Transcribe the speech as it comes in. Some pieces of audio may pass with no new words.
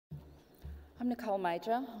I'm Nicole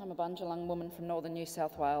Major. I'm a Bundjalung woman from northern New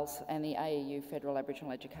South Wales and the ACTU Federal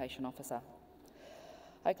Aboriginal Education Officer.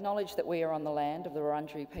 I acknowledge that we are on the land of the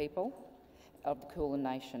Wurundjeri people of the Kulin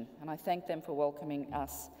Nation, and I thank them for welcoming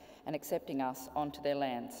us and accepting us onto their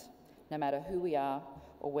lands, no matter who we are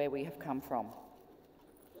or where we have come from.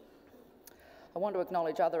 I want to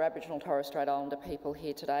acknowledge other Aboriginal and Torres Strait Islander people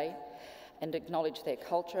here today and acknowledge their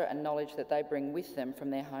culture and knowledge that they bring with them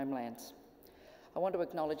from their homelands. I want to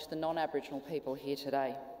acknowledge the non-Aboriginal people here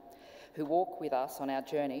today who walk with us on our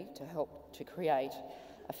journey to help to create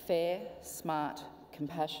a fair, smart,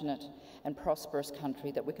 compassionate and prosperous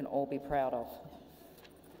country that we can all be proud of.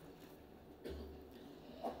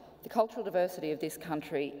 The cultural diversity of this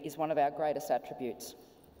country is one of our greatest attributes.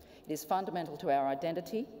 It is fundamental to our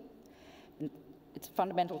identity. It's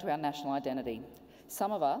fundamental to our national identity.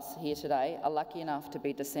 Some of us here today are lucky enough to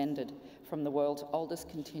be descended from the world's oldest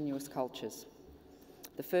continuous cultures,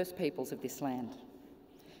 the first peoples of this land.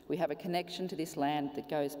 We have a connection to this land that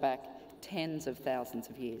goes back tens of thousands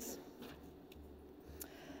of years.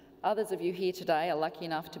 Others of you here today are lucky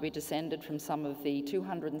enough to be descended from some of the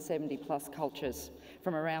 270+ cultures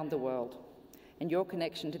from around the world, and your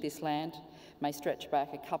connection to this land may stretch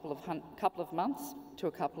back a couple of months to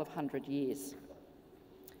a couple of hundred years.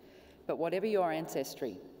 But whatever your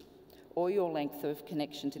ancestry or your length of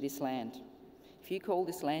connection to this land, if you call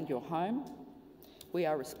this land your home, we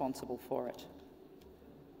are responsible for it.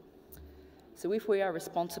 So if we are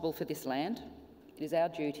responsible for this land, it is our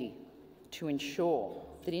duty to ensure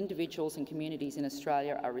that individuals and communities in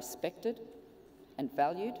Australia are respected and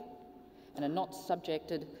valued and are not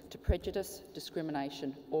subjected to prejudice,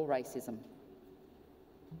 discrimination or racism.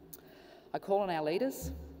 I call on our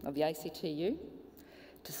leaders of the ACTU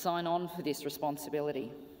to sign on for this responsibility.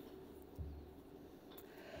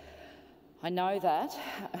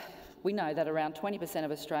 We know that around 20%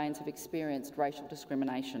 of Australians have experienced racial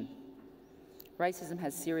discrimination. Racism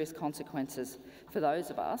has serious consequences for those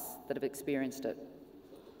of us that have experienced it.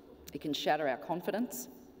 It can shatter our confidence,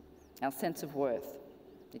 our sense of worth.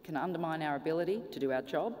 It can undermine our ability to do our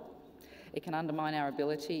job. It can undermine our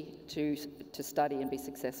ability to study and be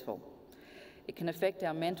successful. It can affect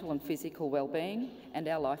our mental and physical well-being and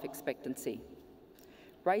our life expectancy.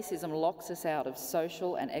 Racism locks us out of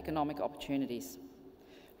social and economic opportunities.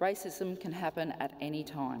 Racism can happen at any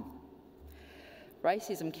time.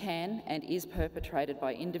 Racism can and is perpetrated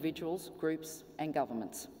by individuals, groups and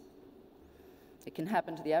governments. It can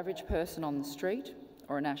happen to the average person on the street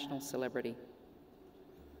or a national celebrity.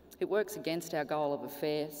 It works against our goal of a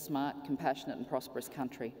fair, smart, compassionate and prosperous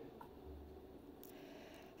country.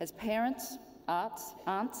 As parents,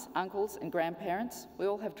 aunts, uncles and grandparents, we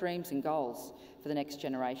all have dreams and goals for the next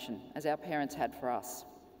generation, as our parents had for us.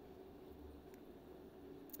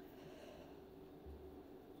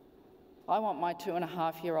 I want my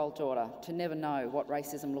 2.5-year-old daughter to never know what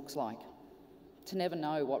racism looks like, to never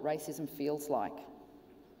know what racism feels like,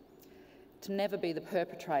 to never be the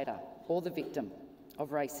perpetrator or the victim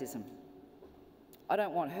of racism. I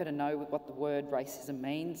don't want her to know what the word racism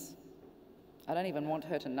means. I don't even want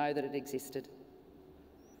her to know that it existed.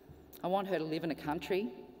 I want her to live in a country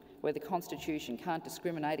where the Constitution can't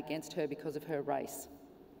discriminate against her because of her race.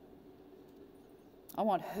 I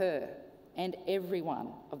want her and everyone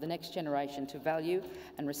of the next generation to value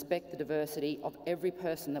and respect the diversity of every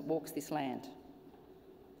person that walks this land.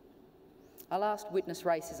 I last witnessed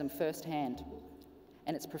racism firsthand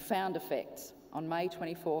and its profound effects on May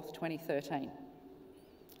 24th, 2013.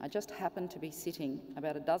 I just happened to be sitting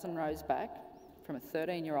about a dozen rows back from a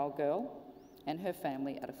 13-year-old girl and her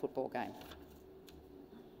family at a football game.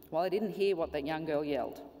 While I didn't hear what that young girl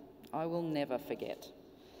yelled, I will never forget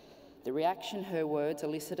the reaction her words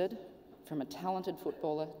elicited from a talented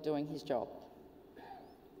footballer doing his job.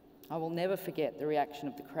 I will never forget the reaction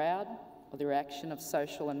of the crowd or the reaction of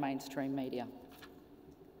social and mainstream media.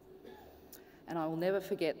 And I will never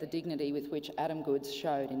forget the dignity with which Adam Goodes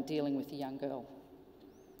showed in dealing with the young girl,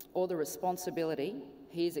 or the responsibility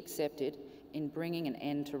he has accepted in bringing an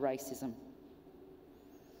end to racism.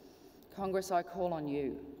 Congress, I call on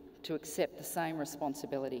you to accept the same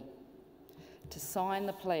responsibility, to sign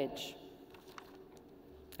the pledge,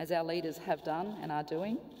 as our leaders have done and are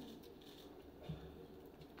doing,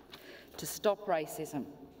 to stop racism,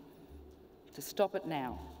 to stop it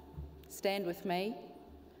now. Stand with me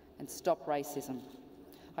and stop racism.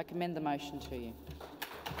 I commend the motion to you.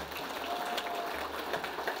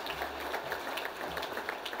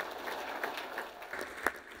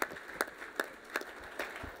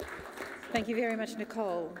 Thank you very much,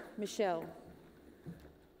 Nicole. Michelle.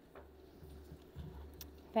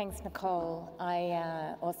 Thanks, Nicole.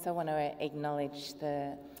 I also want to acknowledge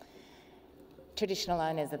the traditional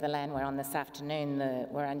owners of the land we're on this afternoon, the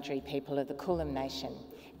Wurundjeri people of the Kulin Nation,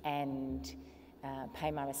 and pay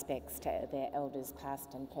my respects to their elders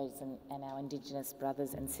past and present and our Indigenous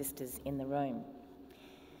brothers and sisters in the room.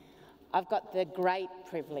 I've got the great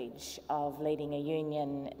privilege of leading a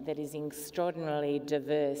union that is extraordinarily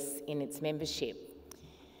diverse in its membership.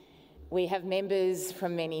 We have members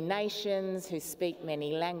from many nations who speak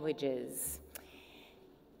many languages,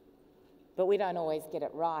 but we don't always get it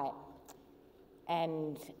right,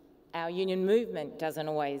 and our union movement doesn't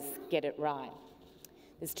always get it right.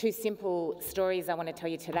 There's two simple stories I want to tell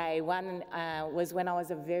you today. One was when I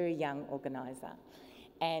was a very young organiser,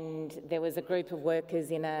 and there was a group of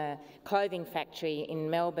workers in a clothing factory in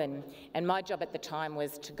Melbourne, and my job at the time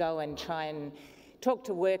was to go and try and talk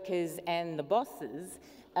to workers and the bosses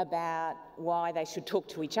about why they should talk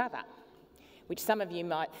to each other, which some of you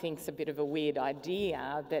might think is a bit of a weird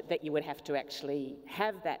idea, that you would have to actually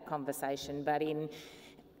have that conversation. But in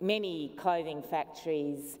many clothing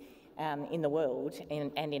factories in the world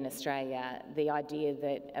and in Australia, the idea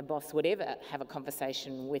that a boss would ever have a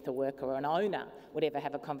conversation with a worker, or an owner would ever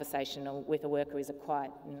have a conversation with a worker, is a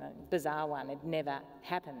quite bizarre one. It never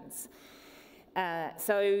happens.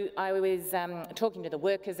 So I was talking to the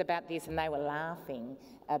workers about this, and they were laughing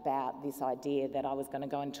about this idea that I was going to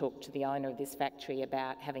go and talk to the owner of this factory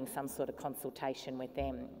about having some sort of consultation with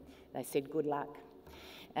them. They said, good luck.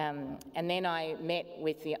 And then I met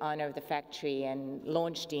with the owner of the factory and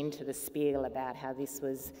launched into the spiel about how this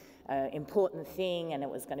was an important thing, and it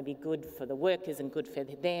was going to be good for the workers and good for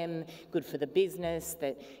them, good for the business,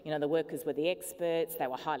 that, you know, the workers were the experts, they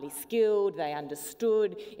were highly skilled, they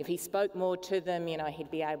understood. If he spoke more to them, you know, he'd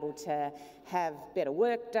be able to have better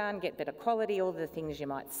work done, get better quality, all the things you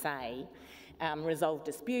might say, resolve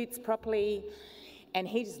disputes properly. And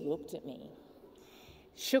he just looked at me,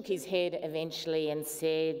 shook his head eventually and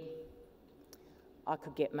said, I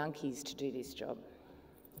could get monkeys to do this job.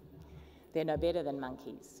 They're no better than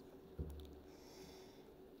monkeys.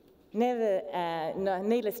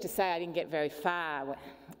 Needless to say, I didn't get very far,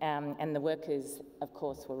 and the workers, of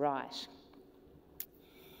course, were right.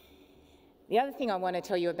 The other thing I want to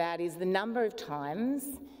tell you about is the number of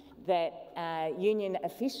times that union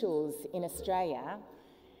officials in Australia,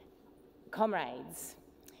 comrades,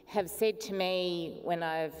 have said to me when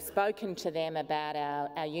I've spoken to them about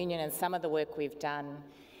our union and some of the work we've done,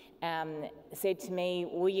 said to me,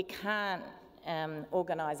 well, you can't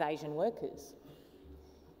organise Asian workers.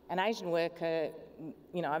 An Asian worker,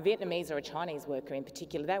 you know, a Vietnamese or a Chinese worker in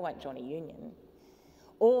particular, they won't join a union.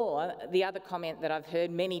 Or the other comment that I've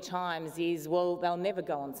heard many times is, well, they'll never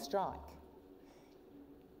go on strike.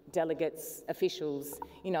 Delegates, officials,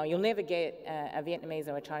 you know, you'll never get a Vietnamese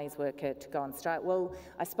or a Chinese worker to go on strike. Well,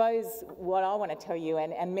 I suppose what I want to tell you,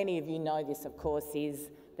 and many of you know this, of course, is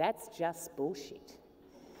that's just bullshit.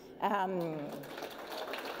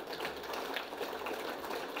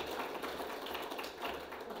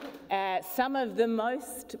 Some of the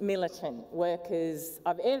most militant workers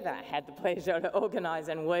I've ever had the pleasure to organise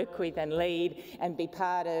and work with and lead and be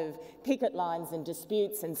part of picket lines and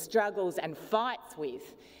disputes and struggles and fights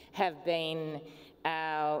with have been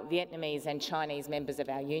our Vietnamese and Chinese members of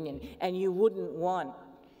our union. And you wouldn't want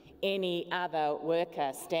any other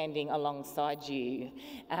worker standing alongside you.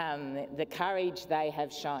 The courage they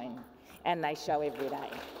have shown, and they show every day.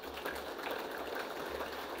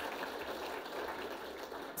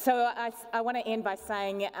 So I want to end by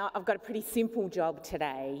saying I've got a pretty simple job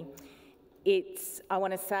today. I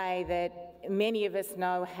want to say that many of us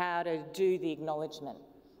know how to do the acknowledgement.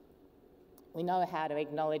 We know how to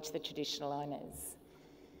acknowledge the traditional owners.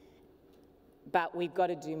 But we've got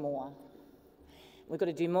to do more. We've got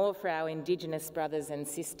to do more for our Indigenous brothers and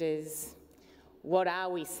sisters. What are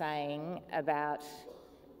we saying about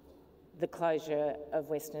the closure of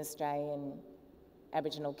Western Australian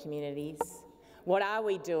Aboriginal communities? What are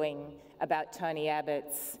we doing about Tony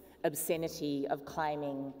Abbott's obscenity of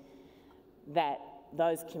claiming that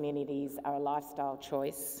those communities are a lifestyle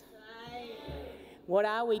choice? What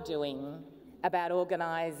are we doing about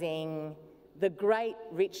organising the great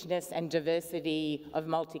richness and diversity of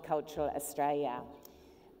multicultural Australia?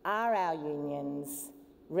 Are our unions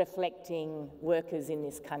reflecting workers in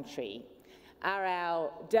this country? Are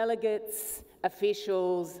our delegates,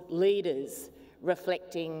 officials, leaders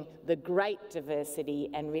reflecting the great diversity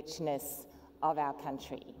and richness of our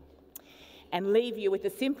country? And leave you with a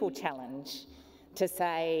simple challenge to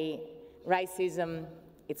say, racism,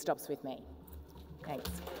 it stops with me. Thanks.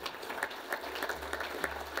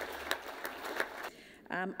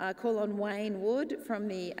 I call on Wayne Wood from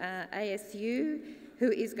the ASU,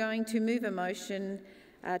 who is going to move a motion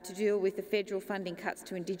to deal with the federal funding cuts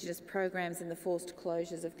to Indigenous programs and the forced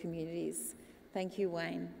closures of communities. Thank you,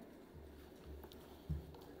 Wayne.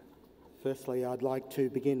 Firstly, I'd like to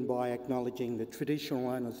begin by acknowledging the traditional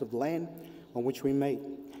owners of the land on which we meet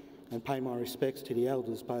and pay my respects to the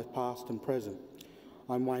elders, both past and present.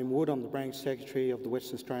 I'm Wayne Wood, I'm the Branch Secretary of the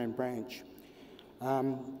Western Australian Branch.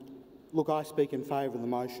 Look, I speak in favour of the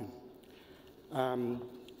motion.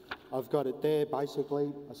 I've got it there,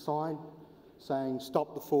 basically, a sign saying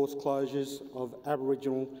stop the forced closures of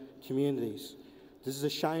Aboriginal communities. This is a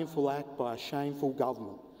shameful act by a shameful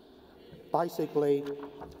government. Basically,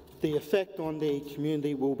 the effect on the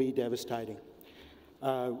community will be devastating.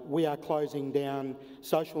 We are closing down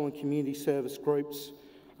social and community service groups.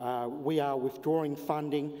 We are withdrawing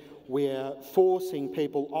funding. We are forcing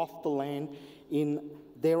people off the land. In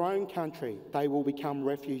their own country, they will become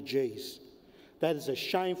refugees. That is a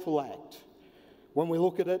shameful act. When we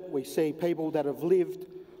look at it, we see people that have lived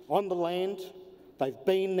on the land. They've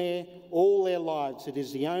been there all their lives. It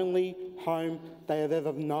is the only home they have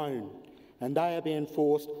ever known, and they are being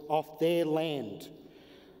forced off their land.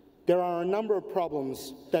 There are a number of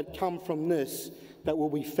problems that come from this that will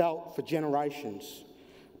be felt for generations.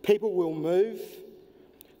 People will move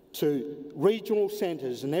to regional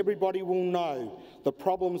centres and everybody will know the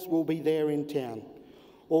problems will be there in town.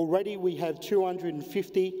 Already we have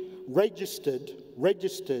 250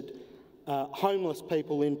 registered homeless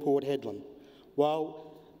people in Port Hedland.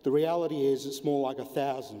 Well, the reality is it's more like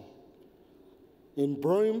 1,000. In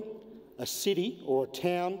Broome, a city or a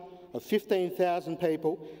town of 15,000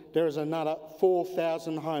 people, there is another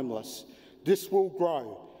 4,000 homeless. This will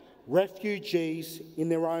grow. Refugees in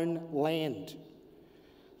their own land.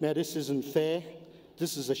 Now, this isn't fair.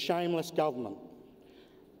 This is a shameless government.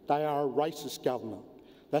 They are a racist government.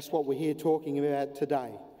 That's what we're here talking about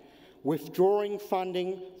today. Withdrawing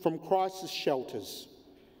funding from crisis shelters,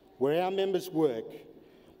 where our members work,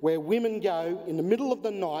 where women go in the middle of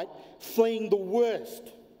the night fleeing the worst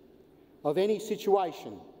of any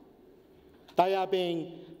situation. They are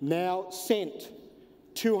being now sent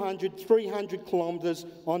 200, 300 kilometres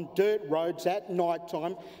on dirt roads at night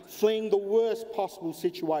time, fleeing the worst possible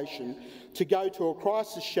situation to go to a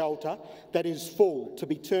crisis shelter that is full, to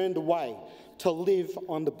be turned away, to live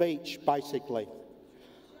on the beach, basically.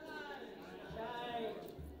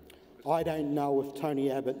 I don't know if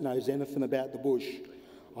Tony Abbott knows anything about the bush.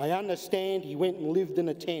 I understand he went and lived in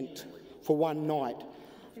a tent for one night.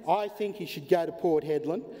 I think he should go to Port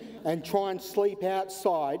Hedland and try and sleep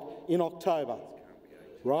outside in October,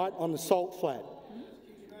 right, on the salt flat.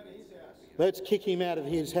 Let's kick him out of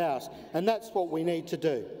his house, and that's what we need to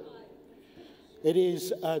do. It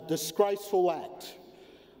is a disgraceful act.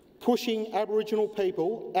 Pushing Aboriginal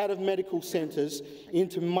people out of medical centres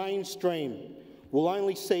into mainstream will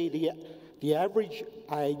only see the average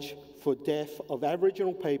age for death of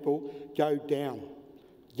Aboriginal people go down,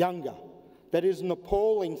 younger. That is an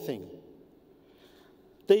appalling thing.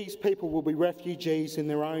 These people will be refugees in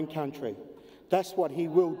their own country. That's what he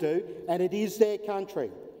will do, and it is their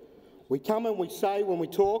country. We come and we say, when we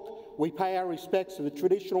talk, we pay our respects to the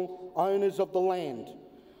traditional owners of the land.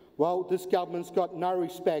 Well, this government's got no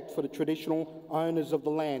respect for the traditional owners of the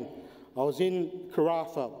land. I was in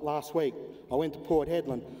Carafa last week. I went to Port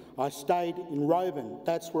Hedland. I stayed in Roban.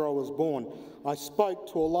 That's where I was born. I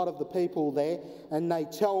spoke to a lot of the people there, and they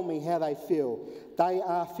tell me how they feel. They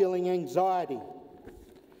are feeling anxiety.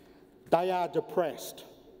 They are depressed.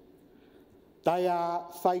 They are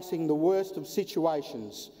facing the worst of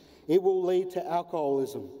situations. It will lead to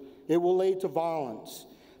alcoholism. It will lead to violence.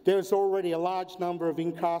 There is already a large number of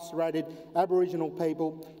incarcerated Aboriginal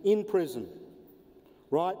people in prison,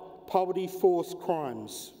 right? Poverty, forced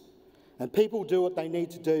crimes. And people do what they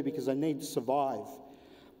need to do because they need to survive.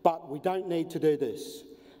 But we don't need to do this.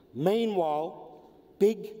 Meanwhile,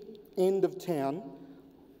 big end of town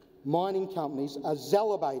mining companies are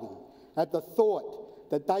salivating at the thought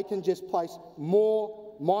that they can just place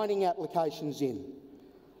more mining applications in.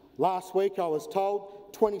 Last week I was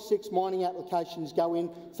told 26 mining applications go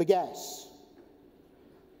in for gas.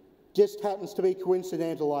 Just happens to be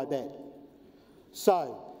coincidental, I bet.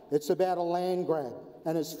 So, it's about a land grab,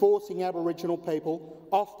 and it's forcing Aboriginal people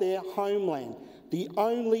off their homeland, the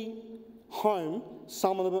only home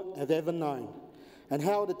some of them have ever known. And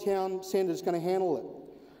how are the town centres going to handle it?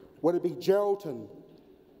 Would it be Geraldton,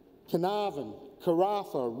 Carnarvon,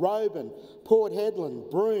 Carafa, Roban, Port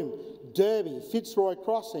Hedland, Broome, Derby, Fitzroy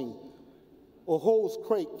Crossing, or Halls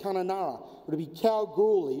Creek, Kununurra? Would it be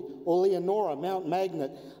Kalgoorlie or Leonora, Mount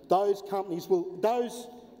Magnet? Those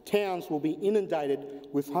towns will be inundated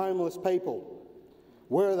with homeless people.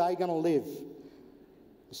 Where are they going to live?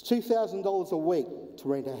 It's $2,000 a week to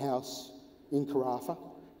rent a house in Carafa,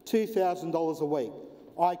 $2,000 a week.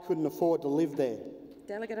 I couldn't afford to live there.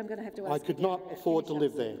 Delegate, I'm going to have to ask. I could not afford to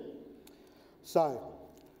live there. So,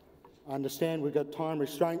 I understand we've got time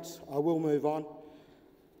restraints. I will move on.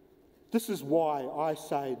 This is why I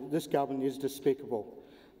say that this government is despicable.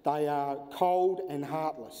 They are cold and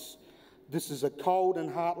heartless. This is a cold and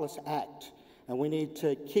heartless act, and we need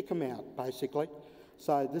to kick them out, basically.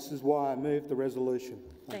 So this is why I moved the resolution.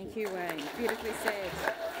 Thank you, Wayne. Beautifully said.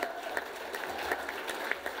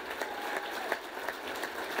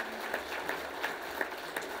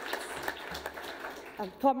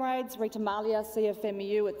 Comrades, Rita Malia,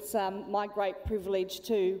 CFMEU, it's my great privilege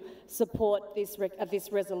to support this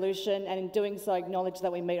resolution, and in doing so acknowledge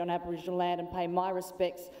that we meet on Aboriginal land and pay my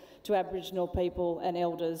respects to Aboriginal people and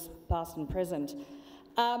elders past and present.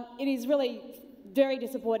 It is really very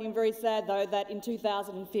disappointing and very sad, though, that in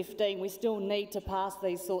 2015 we still need to pass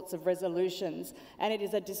these sorts of resolutions, and it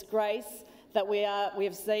is a disgrace that we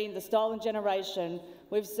have seen the stolen generation,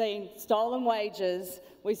 we've seen stolen wages,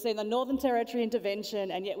 we've seen the Northern Territory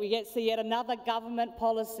intervention, and yet we see yet another government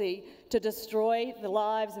policy to destroy the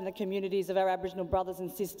lives and the communities of our Aboriginal brothers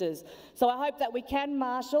and sisters. So I hope that we can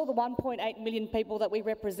marshal the 1.8 million people that we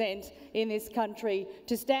represent in this country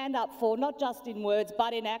to stand up for, not just in words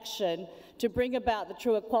but in action, to bring about the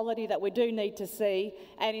true equality that we do need to see,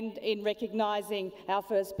 and in recognising our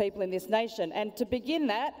First People in this nation. And to begin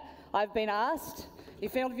that, I've been asked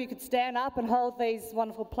if all of you could stand up and hold these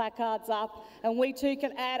wonderful placards up, and we too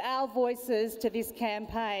can add our voices to this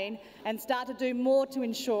campaign and start to do more to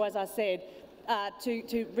ensure, as I said,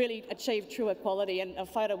 to really achieve true equality, and a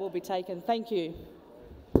photo will be taken. Thank you.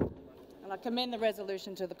 And I commend the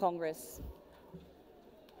resolution to the Congress.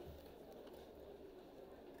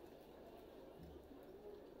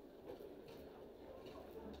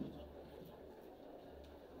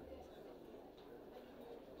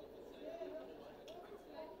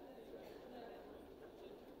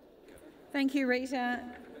 Thank you, Rita.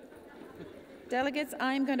 Delegates,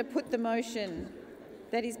 I am going to put the motion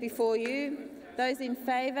that is before you. Those in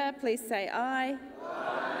favour, please say aye.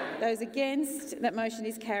 Aye. Those against, that motion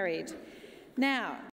is carried. Now,